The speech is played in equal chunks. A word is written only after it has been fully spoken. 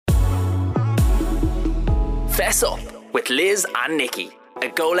Fess Up with Liz and Nikki, a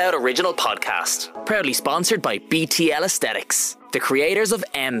Go Loud original podcast, proudly sponsored by BTL Aesthetics, the creators of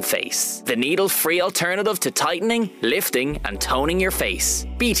M-Face, the needle-free alternative to tightening, lifting and toning your face.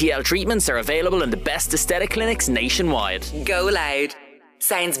 BTL treatments are available in the best aesthetic clinics nationwide. Go Loud.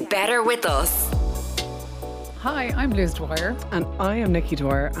 Sounds better with us. Hi, I'm Liz Dwyer. And I am Nikki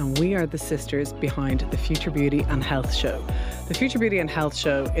Dwyer, and we are the sisters behind the Future Beauty and Health Show. The Future Beauty and Health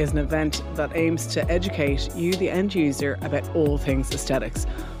Show is an event that aims to educate you, the end user, about all things aesthetics.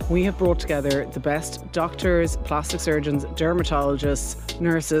 We have brought together the best doctors, plastic surgeons, dermatologists,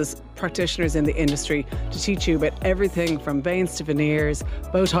 nurses, practitioners in the industry to teach you about everything from veins to veneers,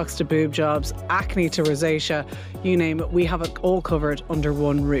 Botox to boob jobs, acne to rosacea, you name it. We have it all covered under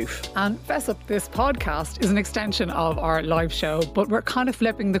one roof. And Fess Up, this podcast, is an extension of our live show, but we're kind of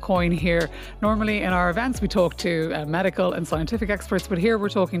flipping the coin here. Normally in our events we talk to medical and scientific experts, but here we're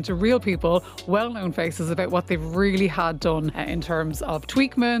talking to real people, well-known faces, about what they've really had done in terms of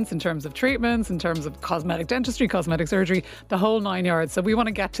tweakments, in terms of treatments, in terms of cosmetic dentistry, cosmetic surgery, the whole 9 yards. So we want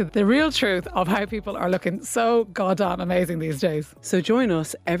to get to the real truth of how people are looking so goddamn amazing these days. So join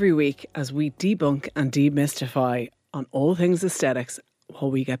us every week as we debunk and demystify on all things aesthetics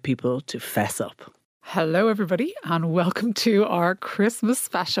while we get people to fess up. Hello everybody and welcome to our Christmas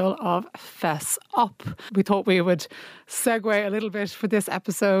special of Fess Up. We thought we would segue a little bit for this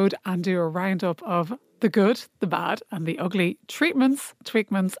episode and do a roundup of the good, the bad and the ugly treatments,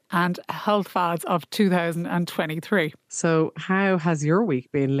 tweakments and health fads of 2023. So how has your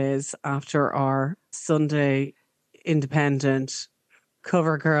week been, Liz, after our Sunday independent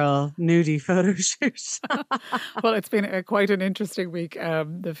cover girl nudie photo shoot? Well, it's been quite an interesting week.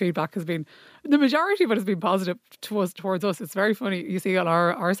 The feedback has been, the majority of it has been positive towards us. It's very funny. You see on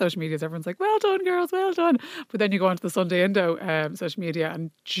our social medias, everyone's like, well done girls, well done. But then you go onto the Sunday Indo social media and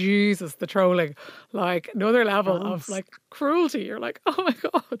Jesus, the trolling, like another level of like cruelty. You're like, oh my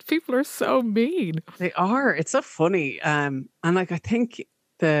God, people are so mean. They are. It's so funny. And like, I think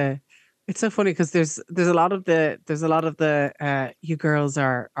it's so funny because there's a lot of the you girls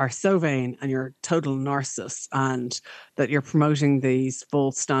are so vain and you're total narcissists and that you're promoting these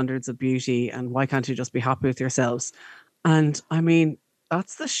false standards of beauty and why can't you just be happy with yourselves? And I mean,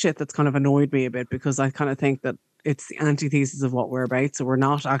 that's the shit that's kind of annoyed me a bit because I kind of think that it's the antithesis of what we're about. So we're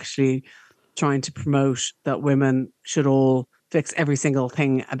not actually trying to promote that women should all fix every single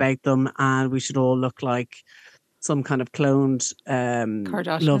thing about them and we should all look like some kind of cloned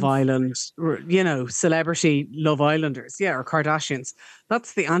Love Island, celebrity Love Islanders, or Kardashians.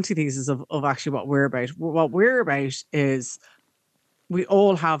 That's the antithesis of actually what we're about. What we're about is we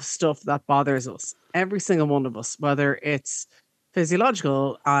all have stuff that bothers us. Every single one of us, whether it's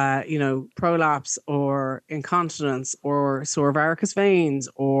physiological, prolapse or incontinence or sore varicose veins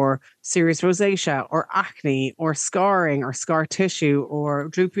or serious rosacea or acne or scarring or scar tissue or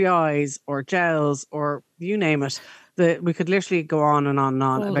droopy eyes or gels or you name it. We could literally go on and on and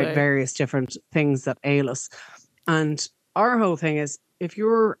on about various different things that ail us. And our whole thing is if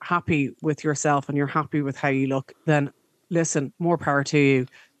you're happy with yourself and you're happy with how you look, then listen, more power to you.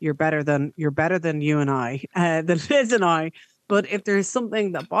 You're better than you and I, than Liz and I. But if there's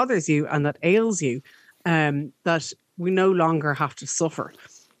something that bothers you and that ails you, that we no longer have to suffer.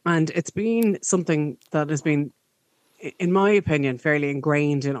 And it's been something that has been, in my opinion, fairly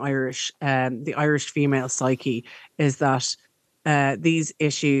ingrained in the Irish female psyche is that these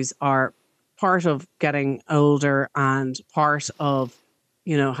issues are part of getting older and part of,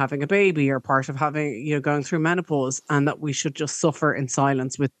 having a baby or part of having, going through menopause and that we should just suffer in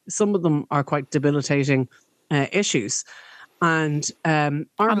silence with some of them are quite debilitating issues. And our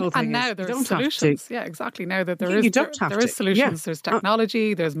whole thing now is there's solutions. Yeah, exactly. Now that there is solutions. Yeah. There's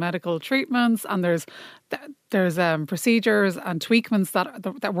technology, there's medical treatments, and there's procedures and tweakments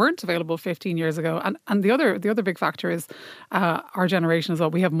that weren't available 15 years ago. And the other big factor is our generation as well.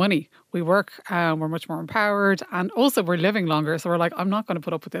 We have money, we work, we're much more empowered, and also we're living longer. So we're like, I'm not going to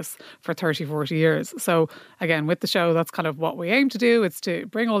put up with this for 30, 40 years. So again, with the show, that's kind of what we aim to do. It's to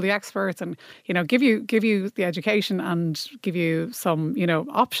bring all the experts and give you the education and give you some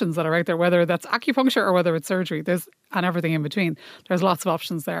options that are out there, whether that's acupuncture or whether it's surgery. And everything in between. There's lots of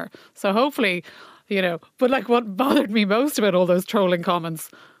options there. So hopefully, but like what bothered me most about all those trolling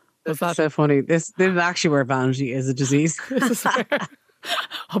comments was that. So funny. This is actually where vanity is a disease.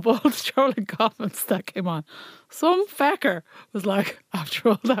 of all the trolling comments that came on, some fecker was like, after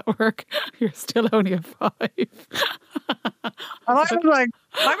all that work, you're still only a 5. And I was like,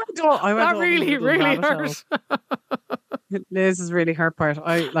 that really hurt. Liz is really hurt by it.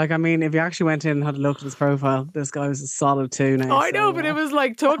 I mean, if you actually went in and had a look at his profile, this guy was a solid 2 now. I know, but it was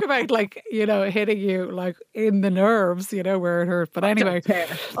like, talk about like, hitting you like in the nerves, where it hurt. But anyway. I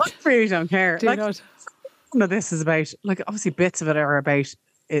really don't care. Do you not? None of this is about, like, obviously bits of it are about,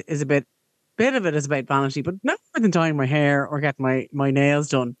 is a bit of it is about vanity, but no more than dyeing my hair or getting my nails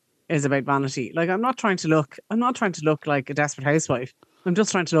done is about vanity. Like, I'm not trying to look like a desperate housewife. I'm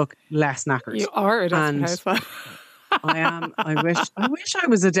just trying to look less knackered. You are a desperate housewife. I am. I wish I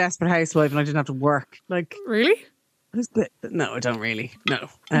was a desperate housewife and I didn't have to work. Like, really? No, I don't really. No.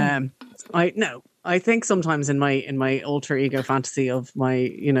 I think sometimes in my alter ego fantasy of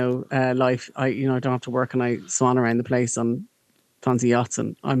my life, I don't have to work and I swan around the place on fancy yachts,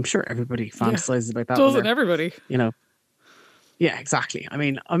 and I'm sure everybody fantasizes about that. Doesn't everybody? Yeah, exactly. I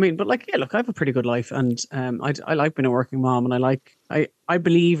mean, but like, yeah, look, I have a pretty good life, and I like being a working mom, and I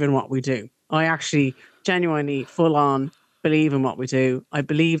believe in what we do. I actually genuinely full on believe in what we do. I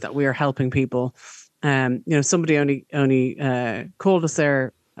believe that we are helping people. Somebody only called us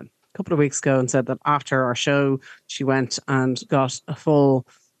there a couple of weeks ago and said that after our show, she went and got a full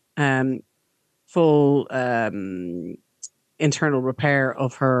internal repair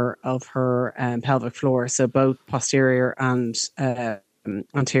of her pelvic floor. So both posterior and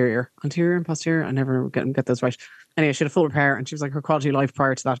anterior and posterior. I never get those right. Anyway, she had a full repair, and she was like, her quality of life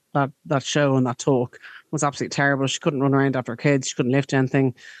prior to that show and that talk was absolutely terrible. She couldn't run around after her kids. She couldn't lift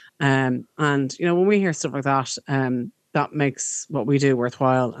anything. And when we hear stuff like that, that makes what we do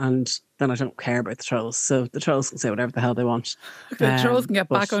worthwhile. And then I don't care about the trolls. So the trolls can say whatever the hell they want. The trolls can get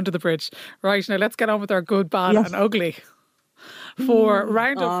back under the bridge. Right, now let's get on with our good, bad and ugly. For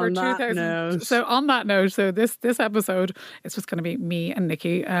roundup for 2000. So on that note, so this episode, it's just going to be me and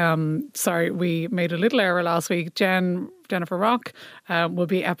Nikki. Sorry, we made a little error last week. Jennifer Rock will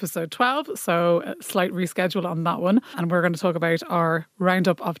be episode 12, so a slight reschedule on that one. And we're going to talk about our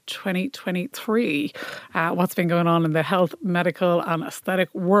roundup of 2023, what's been going on in the health, medical and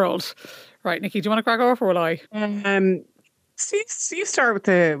aesthetic world. Right, Nikki, do you want to crack over or will I? So you start with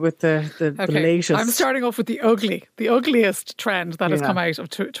the latest. I'm starting off with the ugliest trend that has come out of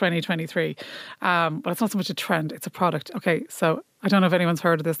 2023. But it's not so much a trend, it's a product. Okay, so I don't know if anyone's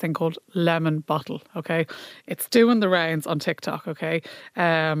heard of this thing called Lemon Bottle, okay? It's doing the rounds on TikTok, okay?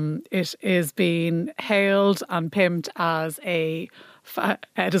 It is being hailed and pimped as a...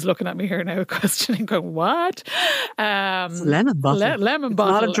 Ed is looking at me here now, questioning, going, what? It's a lemon bottle. Lemon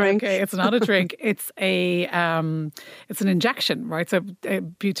bottle. Not a drink. Okay, it's not a drink. It's an injection, right? So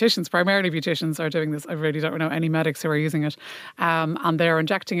primarily beauticians are doing this. I really don't know any medics who are using it. And they're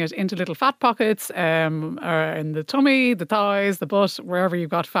injecting it into little fat pockets, or in the tummy, the thighs, the butt, wherever you've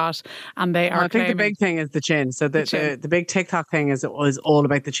got fat. And they are I think the big thing is the chin. So the big TikTok thing is all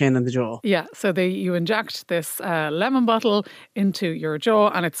about the chin and the jaw. Yeah, so you inject this lemon bottle into your jaw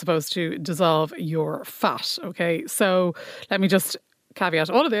and it's supposed to dissolve your fat. Okay, so let me just caveat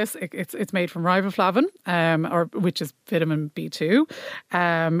all of this. It's made from riboflavin, which is vitamin B2.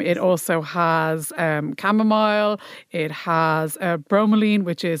 It also has chamomile. It has bromelain,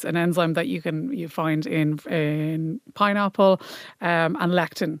 which is an enzyme that you find in pineapple, and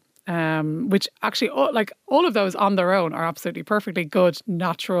lectin. Which actually, all of those on their own are absolutely perfectly good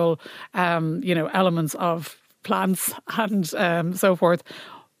natural, elements of plants and so forth.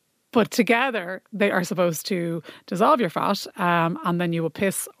 But together, they are supposed to dissolve your fat, and then you will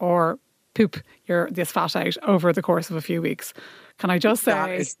piss or poop this fat out over the course of a few weeks. Can I just say...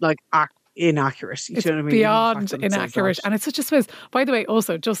 That is like inaccurate. You it's know what I mean? Beyond inaccurate. And it's such a Swiss. By the way,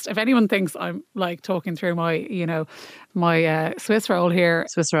 also, just if anyone thinks I'm like talking through my Swiss roll here.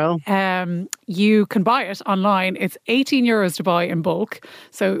 Swiss roll. You can buy it online. It's €18 to buy in bulk.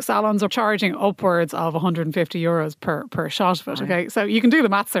 So salons are charging upwards of €150 per shot of it. Okay, so you can do the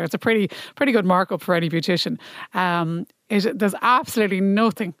maths there. It's a pretty good markup for any beautician. There's absolutely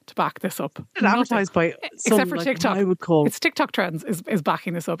nothing to back this up. It's advertised by except for TikTok. I would call it's TikTok trends is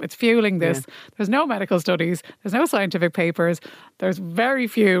backing this up. It's fueling this. Yeah. There's no medical studies. There's no scientific papers. There's very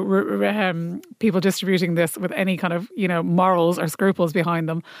few people distributing this with any kind of morals or scruples behind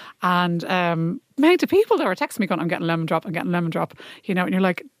them. And many people that are texting me going, I'm getting lemon drop. And you're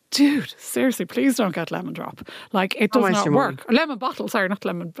like, Dude, seriously, please don't get lemon drop. Like, it does not work. Lemon bottle, sorry, not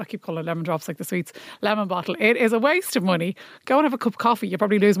lemon. I keep calling it lemon drops like the sweets. Lemon bottle. It is a waste of money. Go and have a cup of coffee. You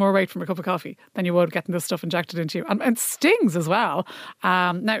probably lose more weight from a cup of coffee than you would getting this stuff injected into you. And stings as well.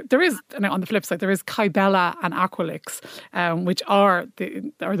 Now, there is, on the flip side, there is Kybella and Aqualix, which are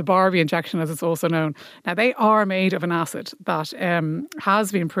the Barbie injection, as it's also known. Now, they are made of an acid that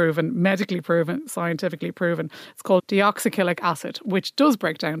has been proven, medically proven, scientifically proven. It's called deoxycholic acid, which does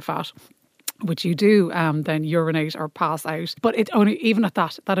break down fat, which you do then urinate or pass out. But it only, even at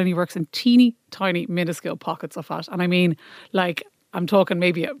that only works in teeny tiny minuscule pockets of fat. And I mean, like, I'm talking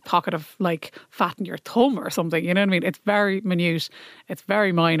maybe a pocket of like fat in your thumb or something, you know what I mean? It's very minute, it's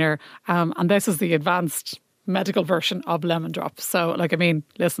very minor. And this is the advanced medical version of lemon drop. So, like, I mean,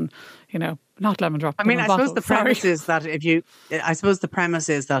 listen, not lemon drop. I mean, I suppose the premise is that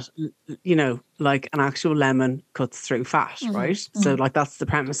like an actual lemon cuts through fat, right? So, like, that's the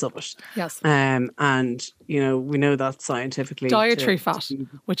premise of it. Yes. And we know that scientifically. Dietary fat,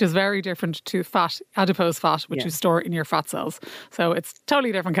 which is very different to fat, adipose fat, which you store in your fat cells. So it's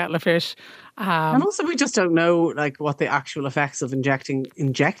totally different kettle of fish. And also, we just don't know like what the actual effects of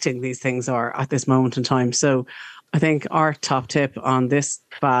injecting these things are at this moment in time. So I think our top tip on this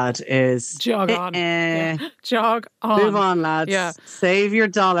fad is jog on. Jog on. Move on, lads. Yeah. Save your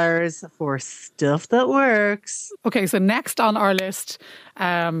dollars for stuff that works. Okay, so next on our list,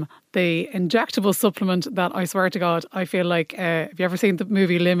 the injectable supplement that I swear to God, I feel like, have you ever seen the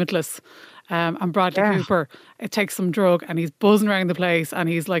movie Limitless? And Bradley Cooper, it takes some drug and he's buzzing around the place and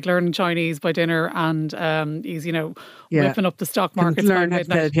he's like learning Chinese by dinner and he's, whipping up the stock market. Learn how to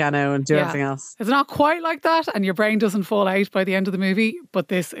play the piano and do everything else. It's not quite like that and your brain doesn't fall out by the end of the movie, but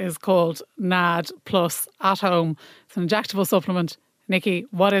this is called NAD Plus at home. It's an injectable supplement. Nikki,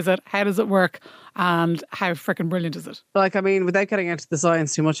 what is it? How does it work? And how freaking brilliant is it? Like, I mean, without getting into the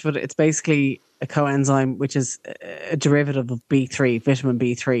science too much of it, it's basically a coenzyme, which is a derivative of B3, vitamin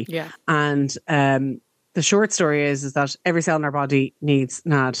B3. Yeah. And the short story is that every cell in our body needs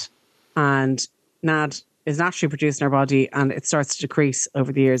NAD. And NAD is naturally produced in our body and it starts to decrease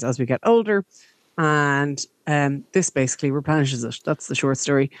over the years as we get older. And this basically replenishes it. That's the short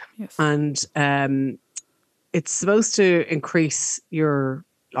story. Yes. And it's supposed to increase your,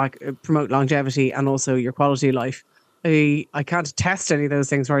 promote longevity and also your quality of life. I can't test any of those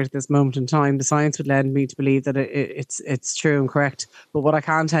things right at this moment in time. The science would lend me to believe that it's true and correct. But what I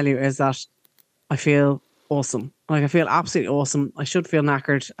can tell you is that I feel awesome. Like, I feel absolutely awesome. I should feel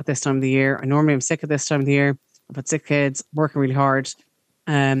knackered at this time of the year. I normally am sick at this time of the year. I've had sick kids, working really hard,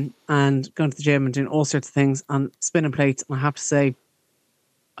 and going to the gym and doing all sorts of things and spinning plates. And I have to say,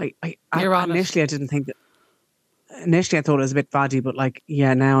 initially I didn't think that. Initially, I thought it was a bit faddy, but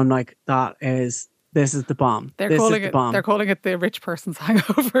now I'm like, this is the bomb. They're calling it the rich person's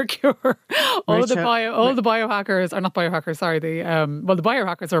hangover cure. All the biohackers are not biohackers. Sorry, the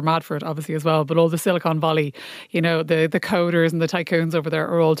biohackers are mad for it, obviously as well. But all the Silicon Valley, the coders and the tycoons over there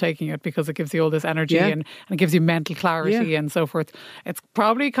are all taking it because it gives you all this energy and it gives you mental clarity and so forth. It's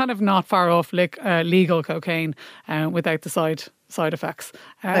probably kind of not far off legal cocaine without the side effects.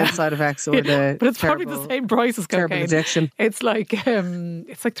 Side effects or the but it's probably the same price as cocaine. Addiction. It's like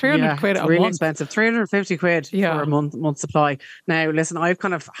 300 quid a really month. Expensive. 350 quid for a month supply. Now, listen, I've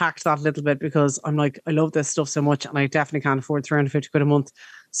kind of hacked that a little bit because I'm like, I love this stuff so much and I definitely can't afford 350 quid a month.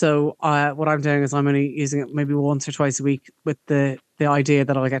 So what I'm doing is I'm only using it maybe once or twice a week with the idea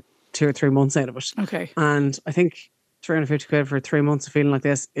that I'll get 2 or 3 months out of it. Okay. And I think 350 quid for 3 months of feeling like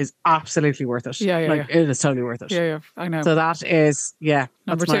this is absolutely worth it. It is totally worth it. Yeah, I know. So that is,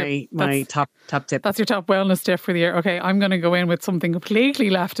 Number that's my top tip. That's your top wellness tip for the year. Okay, I'm going to go in with something completely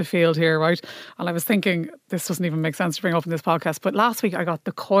left of field here, right? And I was thinking, this doesn't even make sense to bring up in this podcast, but last week I got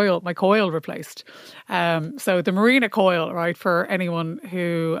my coil replaced. So the Marina coil, right, for anyone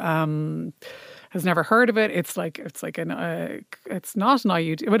who has never heard of it. It's not an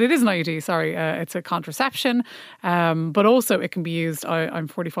IUD, but it is an IUD. Sorry, it's a contraception, but also it can be used. I'm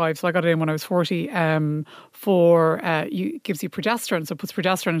 45, so I got it in when I was 40. Gives you progesterone, so it puts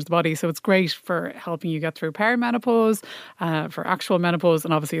progesterone into the body. So it's great for helping you get through perimenopause, for actual menopause,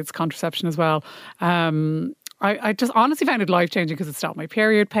 and obviously it's contraception as well. I just honestly found it life-changing because it stopped my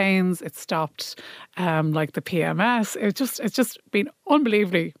period pains. It stopped the PMS. It's just been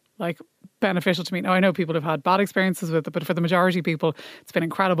unbelievably beneficial to me. Now, I know people have had bad experiences with it, but for the majority of people, it's been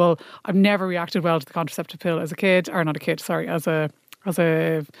incredible. I've never reacted well to the contraceptive pill as a as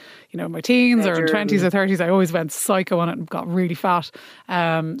a, my teens or in Teenager. 20s or 30s, I always went psycho on it and got really fat.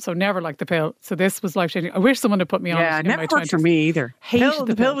 So never liked the pill. So this was life changing. I wish someone had put me on Yeah, it it in never my worked 20s. for me either. Hated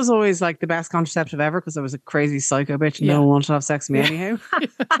The pill was always like the best contraceptive ever because I was a crazy psycho bitch. Yeah. No one wanted to have sex with me anyhow.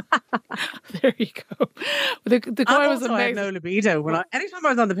 There you go. The guy And was also, I had amazing. no libido. Anytime I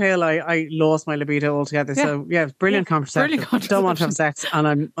was on the pill, I lost my libido altogether. Yeah. So yeah, brilliant Yeah, contraceptive. brilliant Don't want to have sex,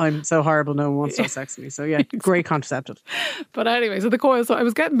 and I'm so horrible. No one wants to have sex with me. So yeah, great contraceptive. But anyway, so the coil. So I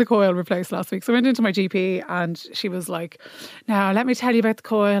was getting the coil replaced last week. So I went into my GP and she was like, "Now let me tell you about the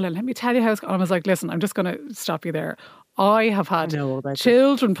coil and let me tell you how it's going." I was like, "Listen, I'm just going to stop you there. I have had I know all about this.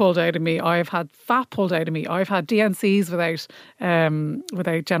 children pulled out of me. I've had fat pulled out of me. I've had DNCs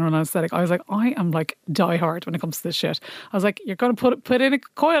without general anaesthetic. I was like, I am like die hard when it comes to this shit. I was like, you're going to put in a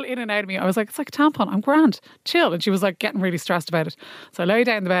coil in and out of me. I was like, it's like a tampon. I'm grand, chill. And she was like getting really stressed about it. So I lay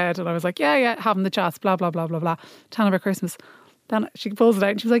down in the bed and I was like, yeah, having the chats, blah blah blah blah blah, telling her about Christmas. Then she pulls it out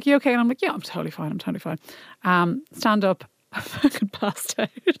and she was like, you okay? And I'm like, yeah, I'm totally fine. Stand up. I fucking passed out.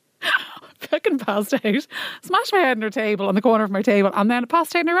 Smashed my head on her table, on the corner of my table, and then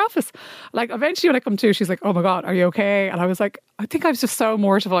passed out in her office. Like, eventually when I come to, she's like, oh my God, are you okay? And I was like, I think I was just so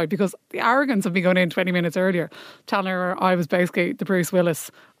mortified because the arrogance of me going in 20 minutes earlier, telling her I was basically the Bruce Willis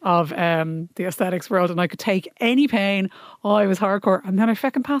of the aesthetics world and I could take any pain. I was hardcore. And then I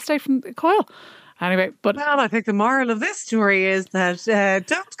fucking passed out from the coil. Anyway, but Well, I think the moral of this story is that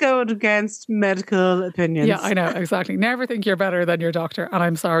don't go against medical opinions. yeah, I know, exactly. Never think you're better than your doctor. And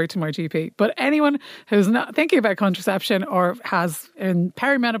I'm sorry to my GP. But anyone who's not thinking about contraception or has in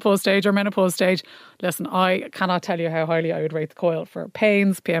perimenopause stage or menopause stage, listen, I cannot tell you how highly I would rate the coil for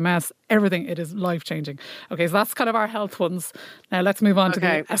pains, PMS, everything. It is life-changing. Okay, so that's kind of our health ones. Now let's move on to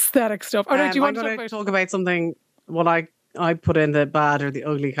the aesthetic stuff. Oh, no, do you want I'm to talk about something, what I put in the bad or the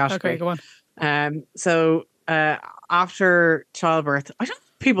ugly category. Okay, go on. So after childbirth, I don't know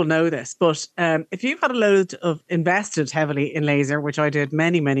if people know this, but if you've had a load of invested heavily in laser, which I did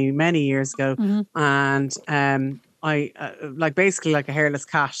many, many, many years ago, and I like basically like a hairless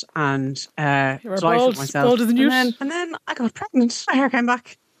cat, and You were delighted bald, myself. bald as a newt. And then I got pregnant. My hair came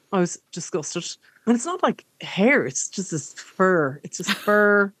back. I was disgusted. And it's not like hair, it's just this fur. It's just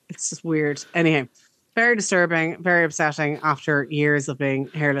fur. It's just weird. Anyhow, very disturbing, very upsetting after years of being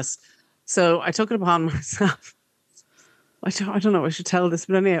hairless. So I took it upon myself. I don't know if I should tell this,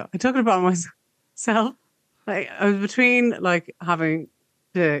 but anyhow, I took it upon myself. I was between like having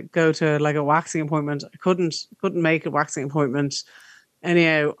to go to like a waxing appointment. I couldn't make a waxing appointment.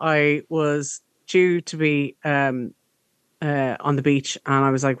 Anyhow, I was due to be on the beach, and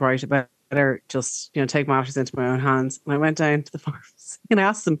I was like, right, I better just take matters into my own hands. And I went down to the pharmacy and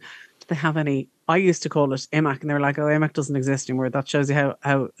asked them, do they have any? I used to call it IMAC, and they were like, oh, IMAC doesn't exist anymore. That shows you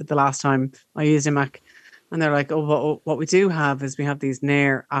how the last time I used IMAC. And they're like, oh, what we do have is we have these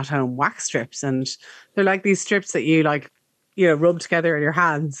Nair at-home wax strips, and they're like these strips that you rub together in your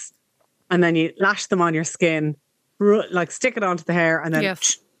hands, and then you lash them on your skin, like stick it onto the hair, and then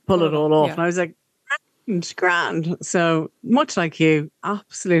pull it all off. Yeah. And I was like, grand. So much like you,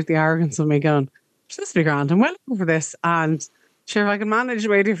 absolutely arrogance of me going, this be grand. I'm well over this, and sure, if I can manage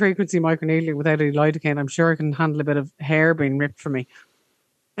radio frequency microneedling without any lidocaine, I'm sure I can handle a bit of hair being ripped from me.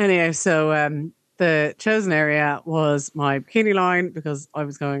 Anyhow, so the chosen area was my bikini line because I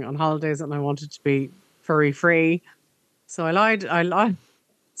was going on holidays and I wanted to be furry free. So I lied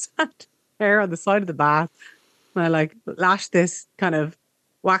sat hair on the side of the bath, and I lashed this kind of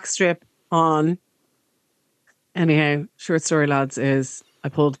wax strip on. Anyhow, short story, lads, is I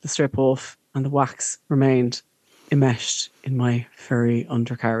pulled the strip off and the wax remained enmeshed in my furry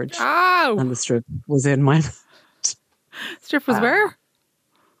undercarriage. Ow! And the strip was in my Strip was where?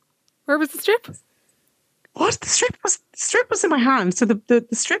 Where was the strip? What? The strip was in my hand. So the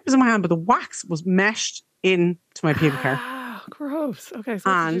strip was in my hand, but the wax was meshed into my pubic hair. Ah, gross. Okay, so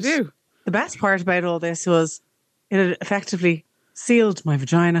what did you do? The best part about all this was it had effectively sealed my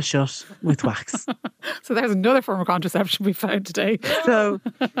vagina shut with wax. So there's another form of contraception we found today. So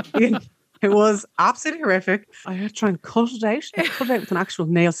it was absolutely horrific. I had to try and cut it out with an actual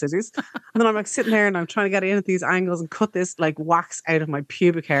nail scissors. And then I'm like sitting there and I'm trying to get in at these angles and cut this like wax out of my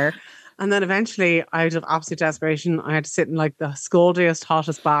pubic hair. And then eventually, out of absolute desperation, I had to sit in like the scaldiest,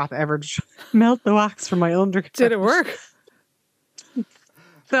 hottest bath ever to melt the wax from my undercarriage. Did it work?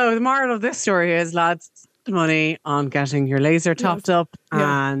 So the moral of this story is, lads, spend money on getting your laser topped up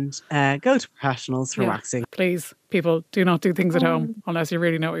and go to professionals for waxing. Please, people, do not do things at home unless you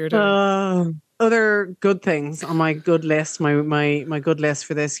really know what you're doing. Other good things on my good list, my good list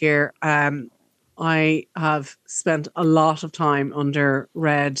for this year. I have spent a lot of time under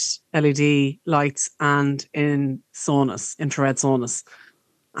red LED lights and in saunas, infrared saunas.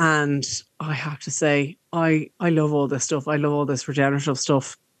 And I have to say, I love all this stuff. I love all this regenerative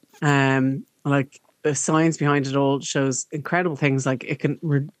stuff. Like the science behind it all shows incredible things. Like it can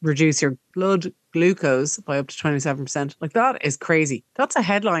reduce your blood glucose by up to 27%. Like that is crazy. That's a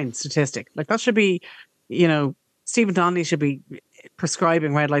headline statistic. Like that should be, Stephen Donnelly should be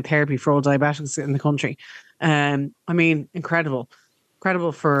prescribing red light therapy for all diabetics in the country. I mean, incredible for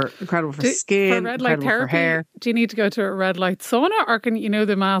skin, for red light incredible therapy, for hair. do you need to go to a red light sauna, or can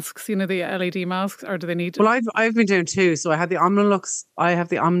the masks, the LED masks, or do they need to? Well, I've been doing two. So I had the Omnilux. I have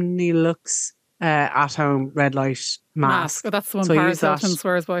the Omnilux at home red light mask. Oh, that's the one So I Paris use that. Hilton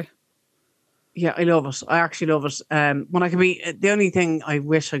swears by. Yeah, I love it. I actually love it. When I can be, the only thing I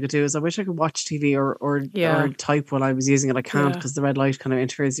wish I could do is I wish I could watch TV or type while I was using it. I can't because the red light kind of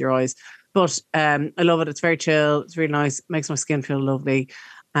interferes with your eyes. But I love it. It's very chill. It's really nice. It makes my skin feel lovely.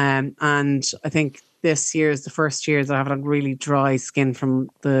 And I think this year is the first year that I haven't had really dry skin from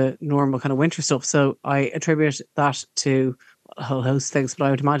the normal kind of winter stuff. So I attribute that to a whole host of things, but I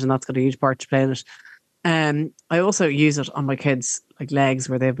would imagine that's got a huge part to play in it. I also use it on my kids' like legs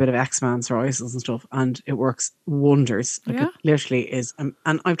where they have a bit of eczema and psoriasis and stuff, and it works wonders. Like it literally is.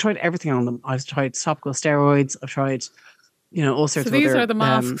 And I've tried everything on them. I've tried topical steroids. I've tried, all sorts of. So these other, are the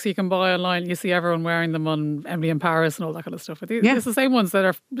masks you can buy online. You see everyone wearing them on Emily in Paris and all that kind of stuff. It's the same ones that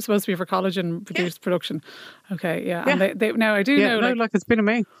are supposed to be for collagen production. Okay, yeah. And they now I do know. Like it's been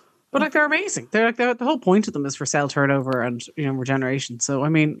amazing. But like they're amazing. They're like the whole point of them is for cell turnover and regeneration. So I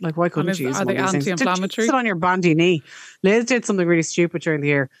mean, like why couldn't you use are one they of these things? anti-inflammatory? Sit on your bandy knee. Liz did something really stupid during the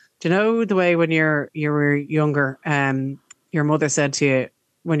year. Do you know the way when you were younger, your mother said to you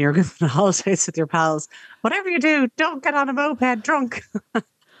when you're going on holidays with your pals, whatever you do, don't get on a moped drunk.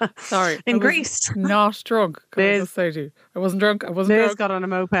 Sorry, in Greece. Not drunk. Can I just say to you, I wasn't drunk. Liz got on a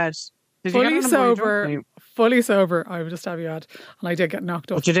moped. Did fully you get sober. Fully sober, I would just have you add, and I did get knocked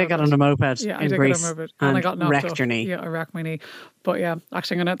off. But you did get on a moped in Greece, and I got knocked wrecked off. your knee. Yeah, I wrecked my knee. But yeah,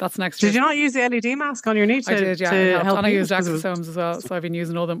 actually, that's next. Did you not use the LED mask on your knee? I did, yeah. To help and I used exosomes as well, so I've been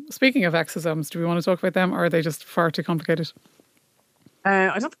using all them. Speaking of exosomes, do we want to talk about them, or are they just far too complicated?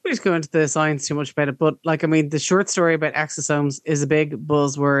 I don't think we should go into the science too much about it, but the short story about exosomes is a big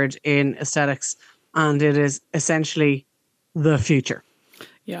buzzword in aesthetics, and it is essentially the future.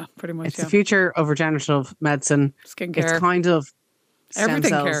 Yeah, pretty much. It's the future of regenerative medicine. Skincare. It's kind of everything stem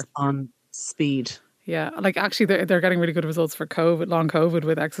cells care. on speed. Yeah, like actually they're getting really good results for long COVID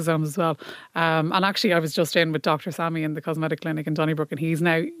with exosomes as well. And actually I was just in with Dr. Sammy in the cosmetic clinic in Donnybrook, and he's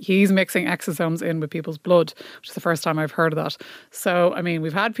mixing exosomes in with people's blood, which is the first time I've heard of that. So, I mean,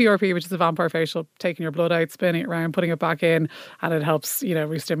 we've had PRP, which is a vampire facial, taking your blood out, spinning it around, putting it back in, and it helps,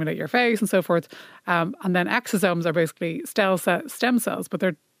 re-stimulate your face and so forth. And then exosomes are basically stem cells, but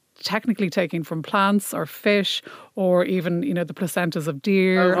they're technically taken from plants or fish or even, the placentas of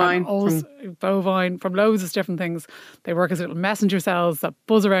deer, bovine, from loads of different things. They work as little messenger cells that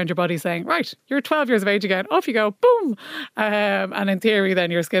buzz around your body saying, right, you're 12 years of age again, off you go, boom. And in theory, then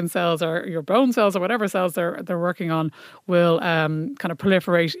your skin cells or your bone cells or whatever cells they're working on will kind of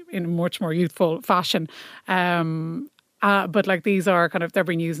proliferate in a much more youthful fashion. But like these are they're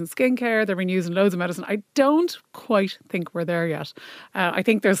being used in skincare, they're being used in loads of medicine. I don't quite think we're there yet. I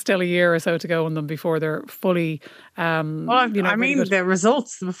think there's still a year or so to go on them before they're fully. The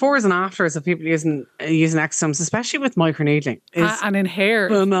results, the befores and afters of people using exosomes, especially with microneedling, is and in hair,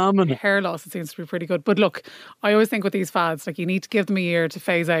 phenomenal. Hair loss, it seems to be pretty good. But look, I always think with these fads, like you need to give them a year to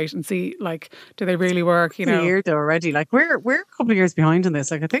phase out and see, like, do they really work? A year though already. Like we're a couple of years behind on this.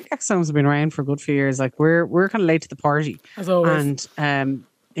 Like I think exosomes have been around for a good few years. Like we're kind of late to the party. As always. And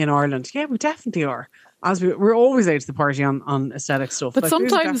in Ireland, yeah, we definitely are. We're always late to the party on aesthetic stuff. But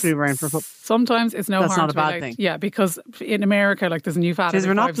sometimes it's no harm. That's not a to bad be late. thing. Yeah, because in America, like there's a new fad.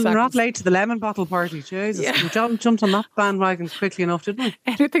 We're not late to the lemon bottle party. Jesus, we jumped on that bandwagon quickly enough, didn't we?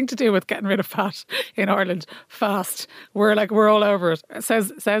 Anything to do with getting rid of fat in Ireland fast. We're all over it.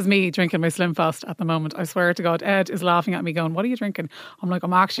 Says me drinking my Slim Fast at the moment. I swear to God, Ed is laughing at me going, "What are you drinking?" I'm like,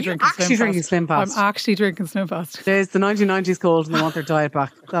 "I'm actually drinking Slim Fast. I'm actually drinking Slim Fast." There's the 1990s cold and they want their diet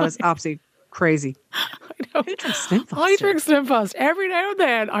back. That is absolutely crazy. I know. Who drinks Slim Fast? I drink Slim Fast every now and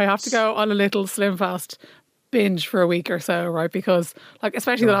then. I have to go on a little Slim Fast binge for a week or so, right? Because like,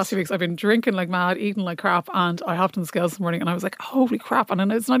 especially the last few weeks, I've been drinking like mad, eating like crap, and I hopped on the scales this morning and I was like, holy crap. And I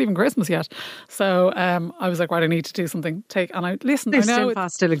know it's not even Christmas yet. So I was like, right, I need to do something. I know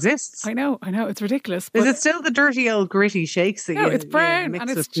SlimFast still exists. I know, it's ridiculous. Is it still the dirty old gritty shakes that it's brown mix and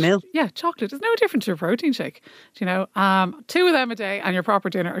it's with milk? Yeah, chocolate. It's no different to a protein shake. Do you know? 2 of them a day and your proper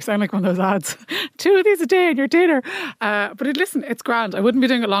dinner. I sound like one of those ads. 2 of these a day and your dinner. But listen, it's grand. I wouldn't be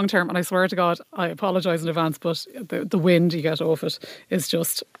doing it long term, and I swear to God, I apologise in advance, but the wind you get off it is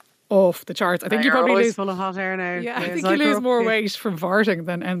just off the charts. I think you probably lose full of hot air now. Yeah, I think you lose more weight from farting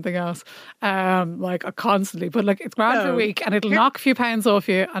than anything else. Constantly, but like it's grand for a week, and it'll knock a few pounds off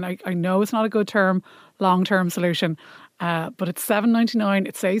you. And I know it's not a good long term solution. But it's $7.99.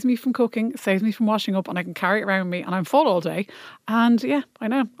 It saves me from cooking, it saves me from washing up, and I can carry it around with me, and I'm full all day. And yeah, I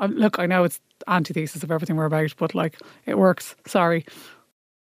know. I know it's antithesis of everything we're about, but like it works. Sorry.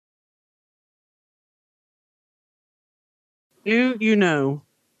 Do you know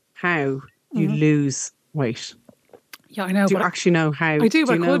how you lose weight? Yeah, I know. Do you actually know how? I do,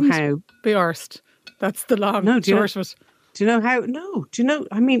 but you I know couldn't how? be arsed. That's the long short of it. Do you know how? No. Do you know?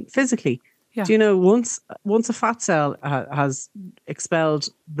 I mean, physically. Yeah. Do you know once a fat cell has expelled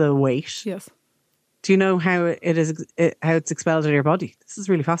the weight? Yes. Do you know how how it's expelled in your body? This is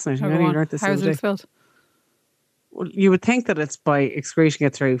really fascinating. I only learned this How is it expelled? Well, you would think that it's by excreting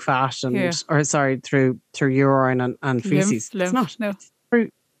it through fat and through urine and feces. It's not. No. It's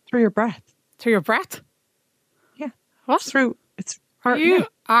through your breath. Through your breath? Yeah. What? Are you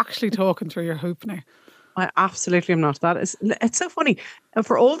actually talking through your hoop now? I absolutely am not. It's so funny. And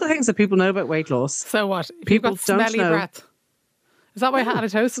for all the things that people know about weight loss. So what? People don't smelly know. Breath. Is that why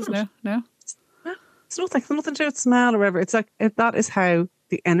halitosis? No? It's nothing to do with smell or whatever. It's like, that is how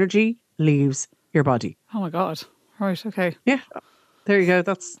the energy leaves your body. Oh my God. Right. Okay. Yeah. There you go.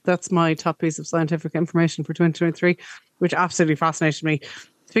 That's my top piece of scientific information for 2023, which absolutely fascinated me.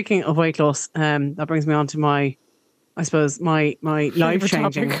 Speaking of weight loss, that brings me on to my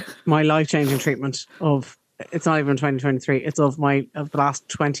life-changing treatment of, it's not even 2023, it's of the last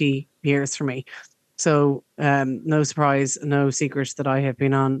 20 years for me. So no surprise, no secret that I have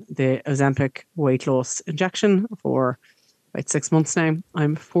been on the Ozempic weight loss injection for about 6 months now.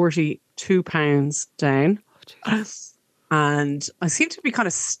 I'm 42 pounds down. And I seem to be kind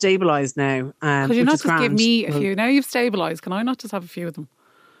of stabilised now. Could you not just give me a few? Now you've stabilised, can I not just have a few of them?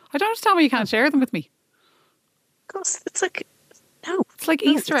 I don't understand why you can't share them with me. Because it's like, no. It's like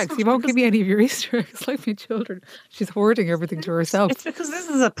Easter eggs. You won't give me any of your Easter eggs like my children. She's hoarding everything to herself. It's because this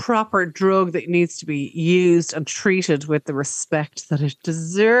is a proper drug that needs to be used and treated with the respect that it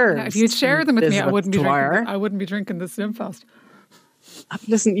deserves. Now, if you'd share them with me, I wouldn't be drinking the SlimFast.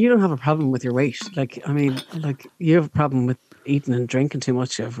 Listen, you don't have a problem with your weight. You have a problem with eating and drinking too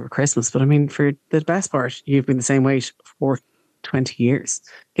much over Christmas. But I mean, for the best part, you've been the same weight for 20 years,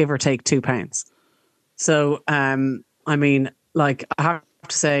 give or take 2 pounds. So, I have to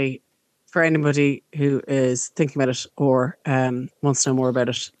say, for anybody who is thinking about it or wants to know more about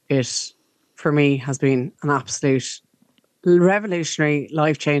it, it, for me, has been an absolute revolutionary,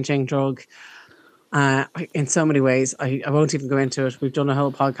 life-changing drug. In so many ways. I won't even go into it. We've done a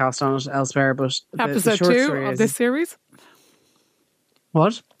whole podcast on it elsewhere, but episode 2 of this series.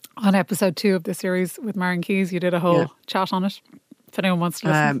 What? On episode 2 of this series with Marion Keys, you did a whole chat on it. If anyone wants to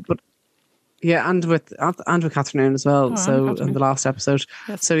listen. And with Catherine Noon as well. In the last episode.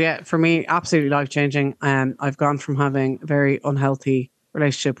 Yes. So yeah, for me, absolutely life changing. I've gone from having a very unhealthy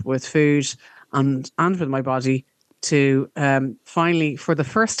relationship with food and with my body to finally, for the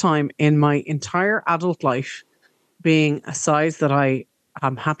first time in my entire adult life, being a size that I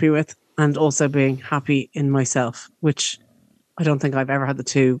am happy with and also being happy in myself, which I don't think I've ever had the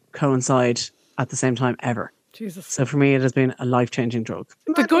two coincide at the same time ever. Jesus. So for me, it has been a life-changing drug.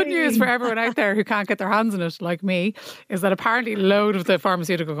 The good news for everyone out there who can't get their hands on it, like me, is that apparently a load of the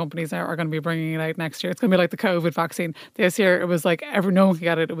pharmaceutical companies now are going to be bringing it out next year. It's going to be like the COVID vaccine. This year, it was like no one could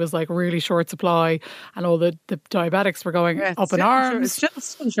get it. It was like really short supply, and all the diabetics were going up in arms. It's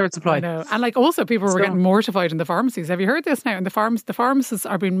still short supply. I know. And like also people were getting mortified in the pharmacies. Have you heard this now? And the pharmacists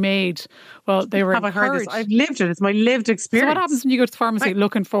are being made, well, they were encouraged. Have I heard this? I've lived it. It's my lived experience. So what happens when you go to the pharmacy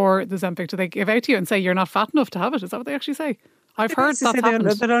looking for the Ozempic? Do they give out to you and say you're not fat enough to have it? Is that what they actually say? I've heard that's happened.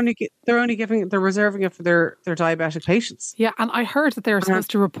 They're reserving it for their diabetic patients. Yeah, and I heard that they're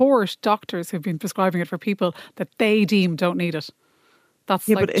supposed to report doctors who've been prescribing it for people that they deem don't need it. That's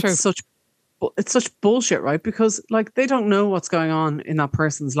true. It's such bullshit, right? Because like they don't know what's going on in that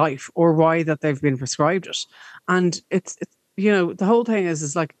person's life or why that they've been prescribed it. And it's the whole thing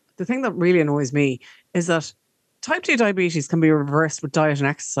is like the thing that really annoys me is that type 2 diabetes can be reversed with diet and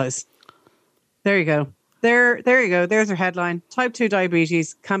exercise. There you go. There you go. There's your headline. Type 2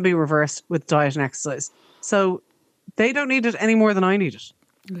 diabetes can be reversed with diet and exercise. So they don't need it any more than I need it.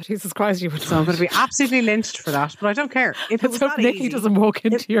 Jesus Christ, you would. So I'm going to be absolutely lynched for that, but I don't care. If it was Let's hope that Nikki easy, doesn't walk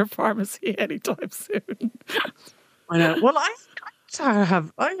into your pharmacy anytime soon. I know. Well, I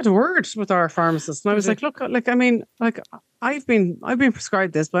had a word with our pharmacist, and I was like, look, like I mean, like I've been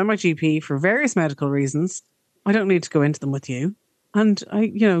prescribed this by my GP for various medical reasons. I don't need to go into them with you, and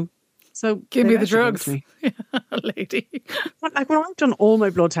so Give they me the let you give it drugs, to me. lady. But, like when I've done all my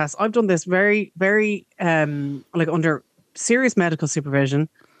blood tests, I've done this very, very like under serious medical supervision.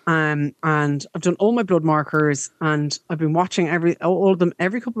 And I've done all my blood markers, and I've been watching all of them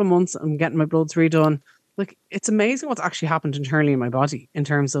every couple of months. I'm getting my bloods redone. Like, it's amazing what's actually happened internally in my body in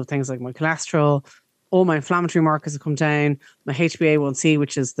terms of things like my cholesterol. All my inflammatory markers have come down. My HbA1c,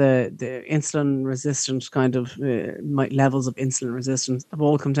 which is the insulin resistant kind of my levels of insulin resistance, have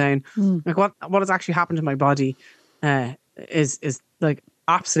all come down. Like what has actually happened to my body is like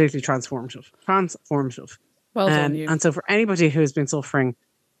absolutely transformative. Well done, you. And so for anybody who has been suffering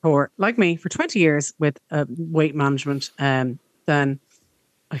like me for 20 years with weight management, then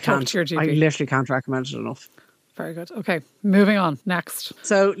I literally can't recommend it enough. Very good. Okay, moving on. Next.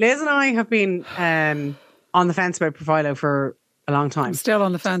 So Liz and I have been on the fence about Profilo for a long time. I'm still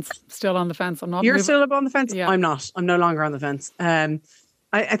on the fence. I'm not. You're still up on the fence? Yeah. I'm not. I'm no longer on the fence. I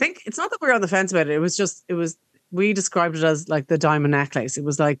think it's not that we're on the fence about it. We described it as like the diamond necklace. It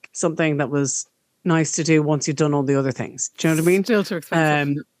was like something that was nice to do once you've done all the other things. Do you know what I mean? Still too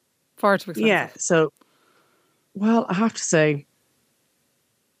expensive. Far too expensive. Yeah. So, well, I have to say,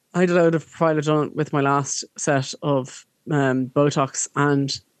 I had a load of Profilo done with my last set of Botox,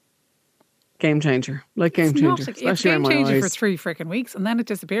 and game changer. Like game changer. It's game changer for 3 freaking weeks, and then it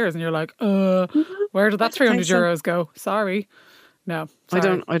disappears, and you're like, where did that 300 euros go? Sorry. No.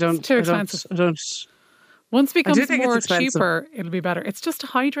 Sorry. I don't. It's too expensive. I don't. Once it becomes more cheaper, it'll be better. It's just a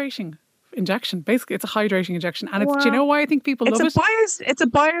hydrating injection. Basically, it's a hydrating injection. And do you know why I think people love it? It's a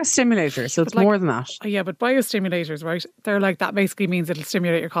biostimulator, so it's more than that. Yeah, but biostimulators, right? They're like, that basically means it'll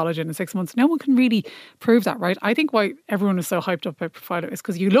stimulate your collagen in 6 months. No one can really prove that, right? I think why everyone is so hyped up about Profilo is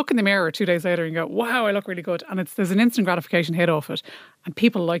because you look in the mirror 2 days later and you go, wow, I look really good. And there's an instant gratification hit off it. And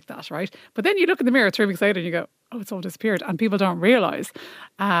people like that, right? But then you look in the mirror 3 weeks later and you go, oh, it's all disappeared. And people don't realise.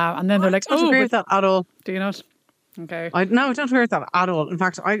 And then they're like, I don't agree with that at all. Do you not? Okay. I don't agree with that at all. In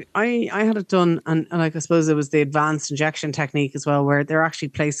fact, I had it done, and like I suppose it was the advanced injection technique as well, where they're actually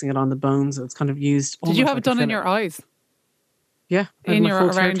placing it on the bone, so it's kind of used. Did you have it done in your eyes? Yeah, in your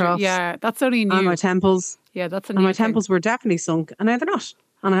around. Yeah, that's only new. And my temples. Yeah, that's a new. And my temples were definitely sunk, and now they're not.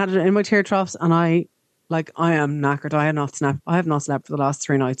 And I had it in my tear troughs, and I am knackered. I have not slept for the last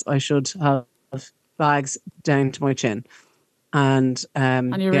 3 nights. I should have bags down to my chin. And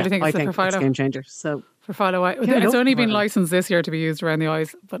you really think it's a game changer. So. Profilo, it's only been licensed this year to be used around the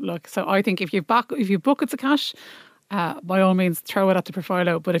eyes. But look, so I think if you buckets of cash, by all means throw it at the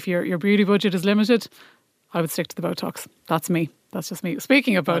Profilo. But if your beauty budget is limited, I would stick to the Botox. That's me. That's just me.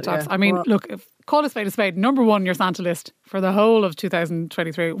 Speaking of Botox, I mean, look, call a spade a spade. Number 1, your Santa list for the whole of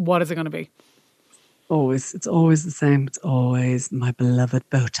 2023. What is it going to be? It's always the same. It's always my beloved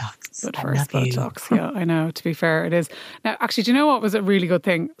Botox. But first Botox, yeah, I know. To be fair, it is. Now, actually, do you know what was a really good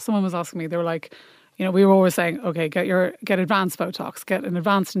thing? Someone was asking me. They were like, we were always saying, okay, get advanced Botox, get an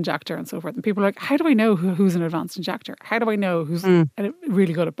advanced injector and so forth. And people are like, how do I know who's an advanced injector? How do I know who's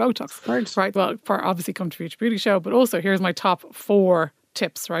really good at Botox? Right. Well, for obviously Come to Future Beauty Show, but also here's my top 4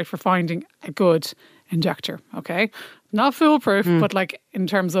 tips, right, for finding a good injector. Okay. Not foolproof, but like in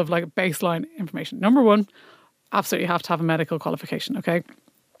terms of like baseline information. Number 1, absolutely have to have a medical qualification. Okay.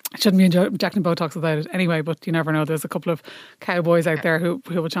 Shouldn't be injecting Botox without it anyway, but you never know. There's a couple of cowboys out there who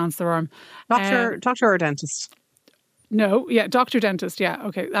will chance their arm. Doctor or dentist? No, yeah, doctor, dentist, yeah,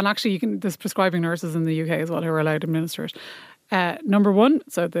 okay. And actually, there's prescribing nurses in the UK as well who are allowed to administer it. Number 1,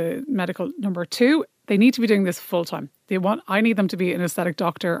 so the medical. Number 2, they need to be doing this full time. I need them to be an aesthetic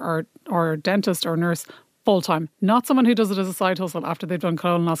doctor or dentist or nurse full time, not someone who does it as a side hustle after they've done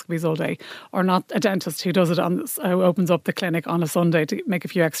colonoscopies all day, or not a dentist who does it who opens up the clinic on a Sunday to make a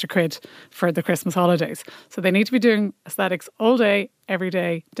few extra quid for the Christmas holidays. So they need to be doing aesthetics all day, every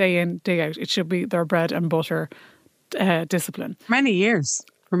day, day in, day out. It should be their bread and butter discipline. Many years.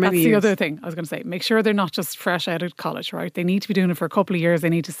 That's the other thing I was going to say. Make sure they're not just fresh out of college, right? They need to be doing it for a couple of years. They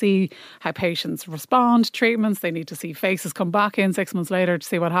need to see how patients respond to treatments. They need to see faces come back in 6 months later to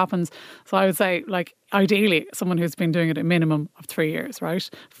see what happens. So I would say, like, ideally, someone who's been doing it a minimum of 3 years, right?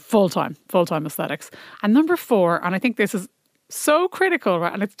 Full-time aesthetics. And number 4, and I think this is so critical,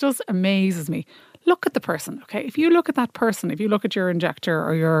 right? And it just amazes me. look at the person, okay? If you look at that person, if you look at your injector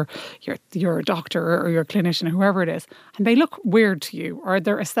or your doctor or your clinician, whoever it is, and they look weird to you, or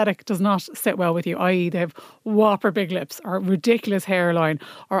their aesthetic does not sit well with you, i.e. they have whopper big lips or ridiculous hairline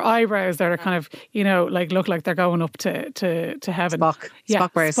or eyebrows that are kind of, like look like they're going up to heaven.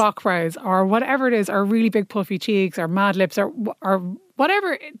 Spock brows, or whatever it is, or really big puffy cheeks or mad lips or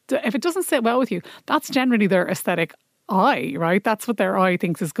whatever. If it doesn't sit well with you, that's generally their aesthetic eye, right? That's what their eye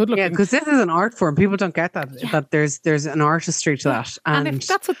thinks is good looking. Yeah, because this is an art form. People don't get that. Yeah. That there's an artistry to that. And if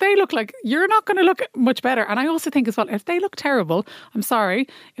that's what they look like, you're not going to look much better. And I also think as well, if they look terrible, I'm sorry,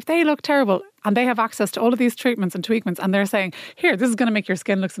 if they look terrible and they have access to all of these treatments and tweakments and they're saying, here, this is going to make your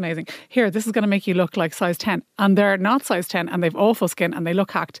skin look amazing. Here, this is going to make you look like size 10. And they're not size 10 and they've awful skin and they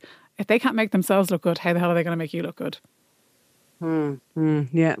look hacked. If they can't make themselves look good, how the hell are they going to make you look good?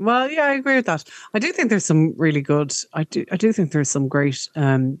 Yeah. Well, yeah, I agree with that. I do think there's some really good. I do think there's some great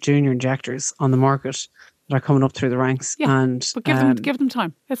junior injectors on the market that are coming up through the ranks. Yeah, and but give them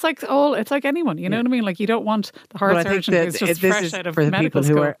time. It's like anyone. You know what I mean? Like you don't want the heart surgeon who's just fresh out of medical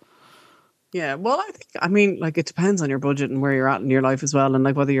school. Yeah, well, I mean, like it depends on your budget and where you're at in your life as well, and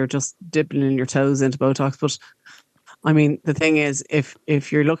like whether you're just dipping in your toes into Botox, but. I mean, the thing is, if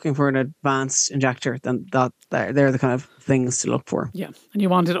you're looking for an advanced injector, then they're the kind of things to look for. Yeah, and you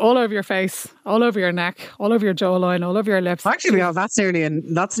want it all over your face, all over your neck, all over your jawline, all over your lips. Actually, that's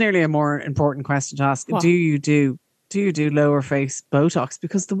nearly a more important question to ask. What? Do you do lower face Botox?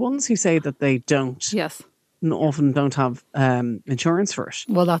 Because the ones who say that they don't, yes, often don't have insurance for it.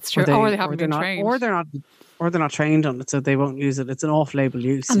 Well, that's true. Or they haven't been trained, or they're not trained on it, so they won't use it. It's an off-label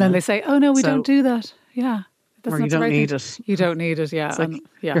use. And then they say, "Oh no, we don't do that." Yeah. Or you don't need it. You don't need it, yeah. Like,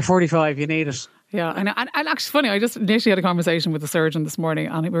 you're 45, you need it. Yeah, and actually funny, I just initially had a conversation with a surgeon this morning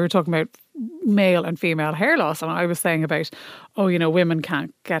and we were talking about male and female hair loss, and I was saying about, women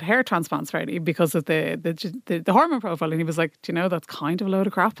can't get hair transplants ready because of the hormone profile, and he was like, do you know, that's kind of a load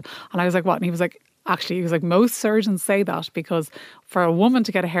of crap? And I was like, what? And he was like, most surgeons say that because for a woman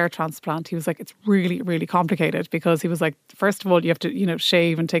to get a hair transplant, he was like, it's really, really complicated because he was like, first of all, you have to,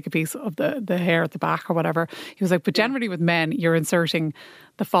 shave and take a piece of the hair at the back or whatever. He was like, but generally with men, you're inserting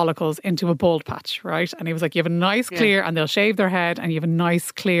the follicles into a bald patch, right? And he was like, you have a nice clear, and they'll shave their head, and you have a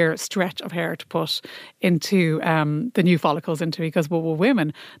nice clear stretch of hair to put into the new follicles into, because with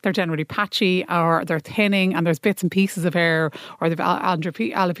women, they're generally patchy or they're thinning and there's bits and pieces of hair or they've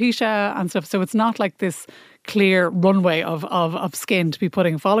alopecia and stuff. So it's not like this clear runway of skin to be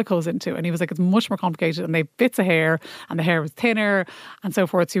putting follicles into. And he was like, it's much more complicated, and they have bits of hair and the hair was thinner and so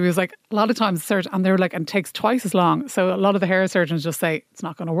forth. So he was like, a lot of times and they were like, and it takes twice as long. So a lot of the hair surgeons just say it's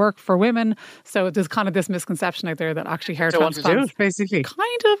not going to work for women. So there's kind of this misconception out there that actually hair transplants, basically,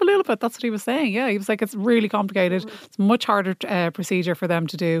 kind of a little bit. That's what he was saying. Yeah, he was like, it's really complicated. It's a much harder procedure for them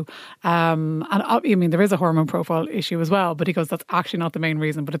to do. And I mean, there is a hormone profile issue as well, but he goes, that's actually not the main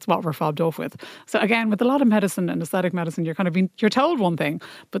reason, but it's what we're fobbed off with. So again, with a lot of medicine and aesthetic medicine, you're told one thing,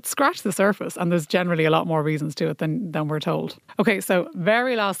 but scratch the surface and there's generally a lot more reasons to it than we're told. Okay, so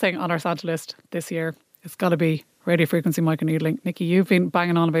very last thing on our Santa list this year, it's got to be radiofrequency microneedling. Nikki, you've been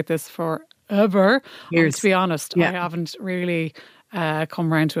banging on about this forever. Years. To be honest, I haven't really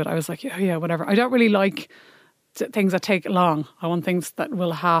come around to it. I was like, yeah, whatever. I don't really like things that take long. I want things that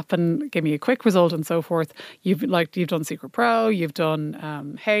will happen, give me a quick result and so forth. You've done Secret Pro, you've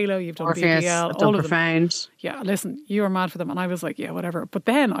done Halo, you've done Morpheus, BBL, all of them. Yeah, listen, you were mad for them, and I was like, yeah, whatever. But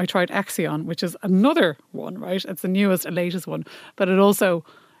then I tried Exion, which is another one, right? It's the newest, latest one, but it also.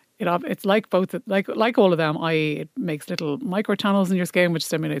 It's like both, like all of them, i.e. it makes little micro channels in your skin, which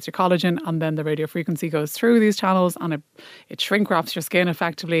stimulates your collagen, and then the radio frequency goes through these channels and it shrink wraps your skin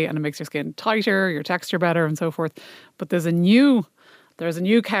effectively, and it makes your skin tighter, your texture better, and so forth. But there's a new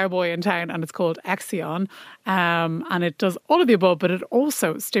cowboy in town, and it's called Exion, and it does all of the above, but it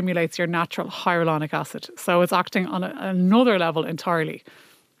also stimulates your natural hyaluronic acid. So it's acting on another level entirely.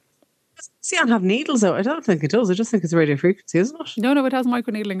 See, I don't have needles though. I don't think it does. I just think it's radio frequency, isn't it? No, it has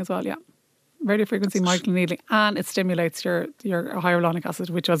microneedling as well, yeah. Radio frequency microneedling, and it stimulates your hyaluronic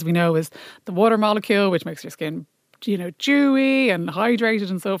acid, which, as we know, is the water molecule, which makes your skin, dewy and hydrated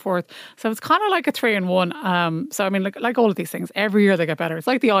and so forth. So it's kind of like a 3-in-1. So I mean, like all of these things, every year they get better. It's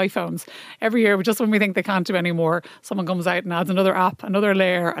like the iPhones. Every year, just when we think they can't do any more, someone comes out and adds another app, another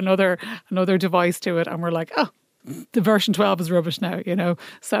layer, another device to it, and we're like, oh, the version 12 is rubbish now,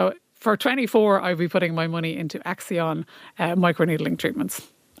 So for 24, I'll be putting my money into Exion microneedling treatments.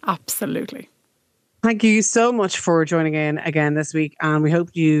 Absolutely. Thank you so much for joining in again this week. And we hope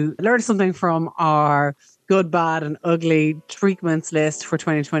you learned something from our good, bad and ugly treatments list for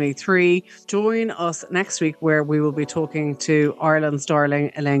 2023. Join us next week where we will be talking to Ireland's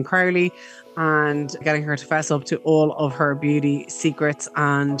darling Elaine Crowley and getting her to fess up to all of her beauty secrets.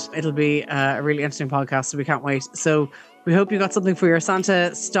 And it'll be a really interesting podcast, so we can't wait. So we hope you got something for your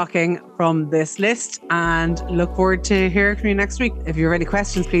Santa stocking from this list and look forward to hearing from you next week. If you have any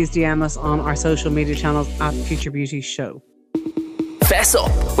questions, please DM us on our social media channels at Future Beauty Show. Fess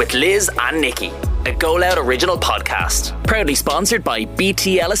Up with Liz and Nikki, a Go Loud original podcast, proudly sponsored by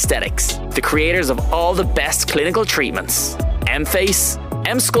BTL Aesthetics, the creators of all the best clinical treatments, M-Face,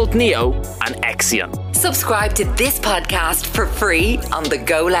 M-Sculpt Neo and Exion. Subscribe to this podcast for free on the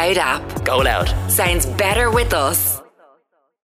Go Loud app. Go Loud. Sounds better with us.